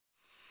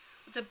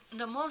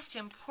the most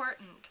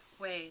important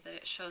way that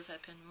it shows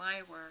up in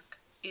my work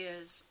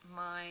is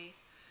my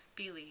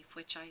belief,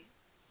 which I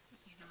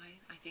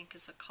think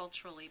is a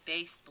culturally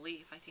based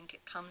belief. I think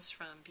it comes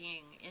from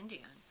being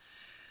Indian,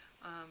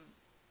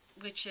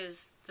 which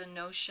is the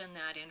notion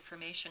that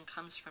information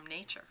comes from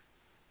nature,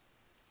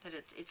 that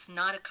it's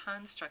not a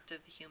construct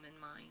of the human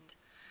mind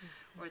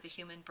or the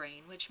human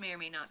brain, which may or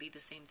may not be the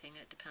same thing.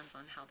 It depends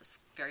on how the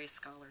various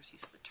scholars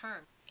use the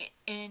term.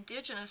 In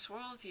indigenous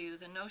worldview,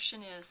 the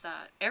notion is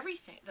that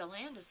everything, the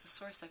land is the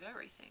source of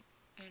everything.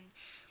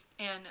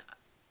 And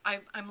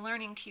I'm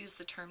learning to use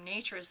the term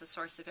nature as the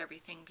source of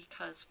everything,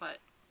 because what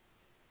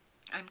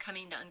I'm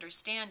coming to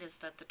understand is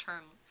that the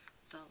term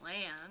the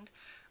land,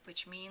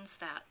 which means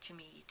that to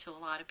me, to a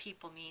lot of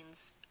people,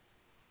 means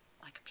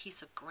like a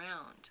piece of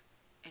ground,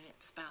 and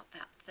it's about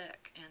that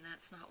thick, and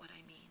that's not what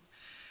I mean.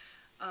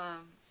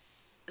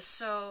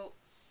 So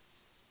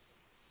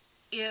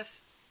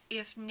if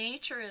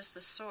nature is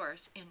the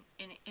source, in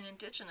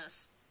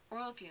indigenous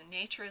worldview,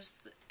 nature is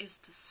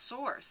the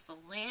source. The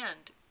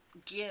land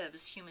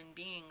gives human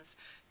beings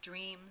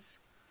dreams,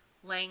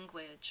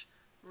 language,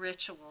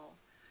 ritual,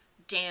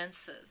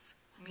 dances,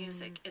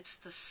 music. It's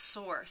the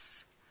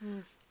source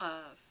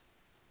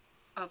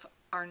of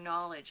our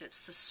knowledge.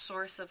 It's the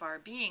source of our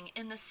being,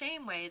 in the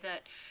same way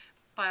that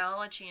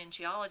biology and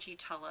geology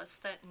tell us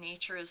that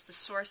nature is the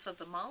source of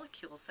the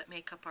molecules that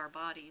make up our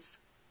bodies,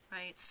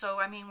 right? So,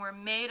 I mean, we're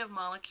made of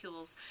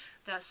molecules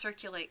that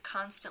circulate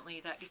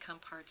constantly, that become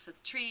parts of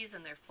the trees,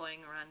 and they're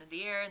floating around in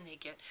the air, and they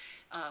get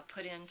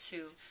put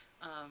into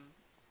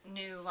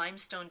new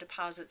limestone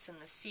deposits in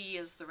the sea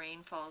as the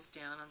rain falls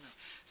down on them.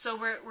 So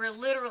we're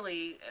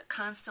literally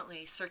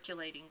constantly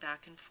circulating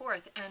back and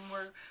forth, and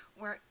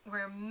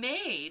we're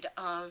made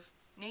of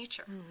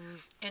nature.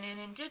 And in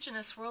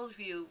indigenous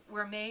worldview,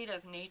 we're made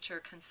of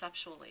nature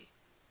conceptually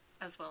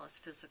as well as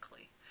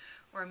physically.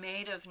 We're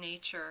made of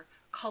nature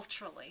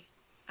culturally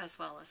as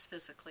well as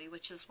physically,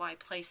 which is why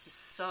place is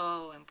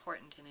so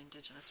important in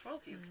indigenous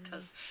worldview,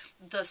 because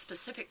the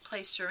specific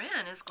place you're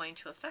in is going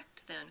to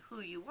affect then who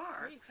you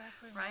are.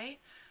 Exactly. Right?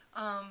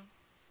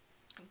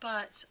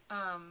 But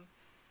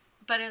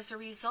as a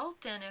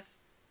result, then,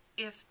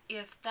 if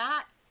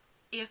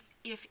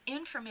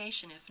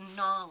information, if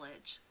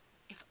knowledge,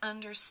 if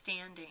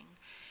understanding,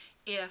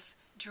 if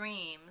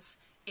dreams,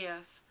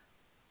 if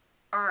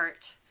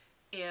art,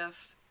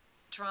 if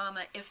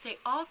drama, if they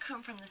all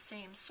come from the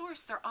same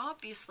source, they're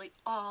obviously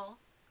all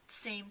the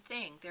same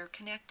thing. They're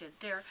connected.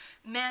 They're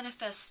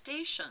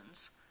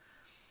manifestations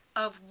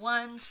of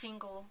one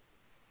single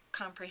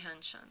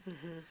comprehension.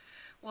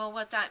 Well,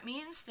 what that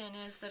means then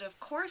is that, of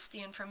course,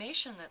 the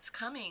information that's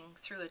coming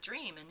through a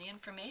dream, and the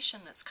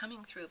information that's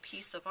coming through a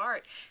piece of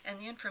art, and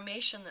the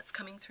information that's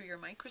coming through your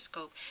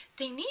microscope,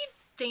 they need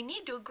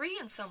to agree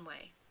in some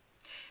way.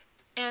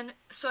 And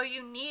so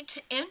you need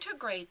to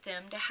integrate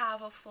them to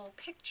have a full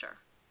picture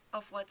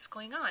of what's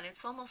going on.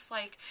 It's almost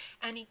like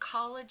an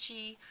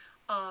ecology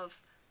of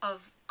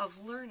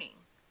learning.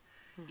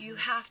 You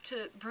have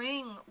to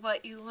bring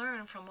what you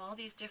learn from all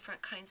these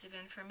different kinds of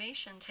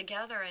information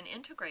together and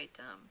integrate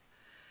them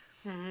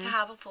to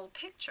have a full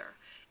picture.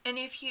 And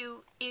if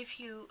you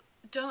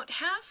don't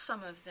have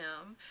some of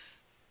them,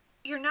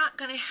 you're not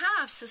going to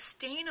have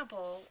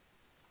sustainable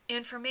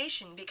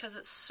information, because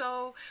it's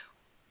so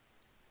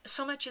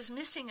much is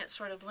missing. It's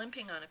sort of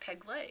limping on a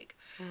peg leg.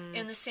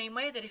 In the same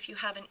way that if you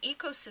have an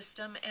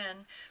ecosystem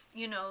and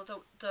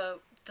the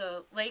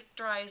lake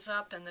dries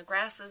up and the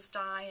grasses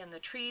die and the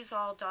trees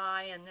all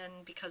die, and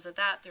then because of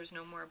that there's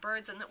no more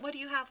birds, and what do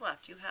you have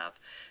left? You have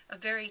a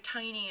very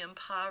tiny,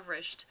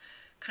 impoverished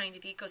kind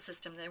of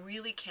ecosystem that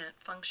really can't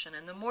function,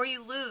 and the more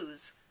you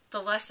lose, the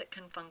less it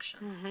can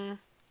function.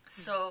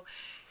 So,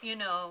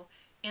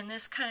 in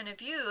this kind of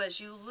view, as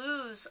you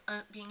lose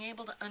being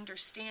able to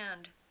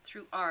understand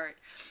through art,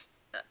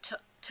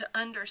 to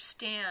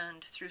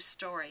understand through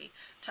story,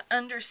 to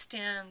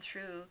understand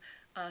through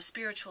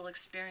spiritual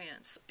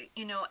experience,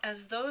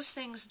 as those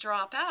things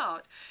drop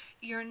out,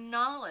 your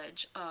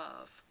knowledge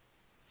of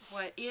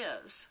what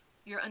is,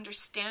 your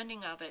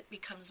understanding of it,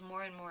 becomes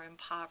more and more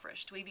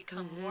impoverished. We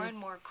become more and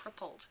more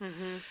crippled.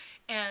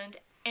 And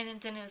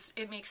then, as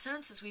it makes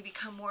sense, as we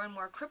become more and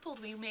more crippled,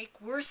 we make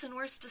worse and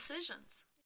worse decisions.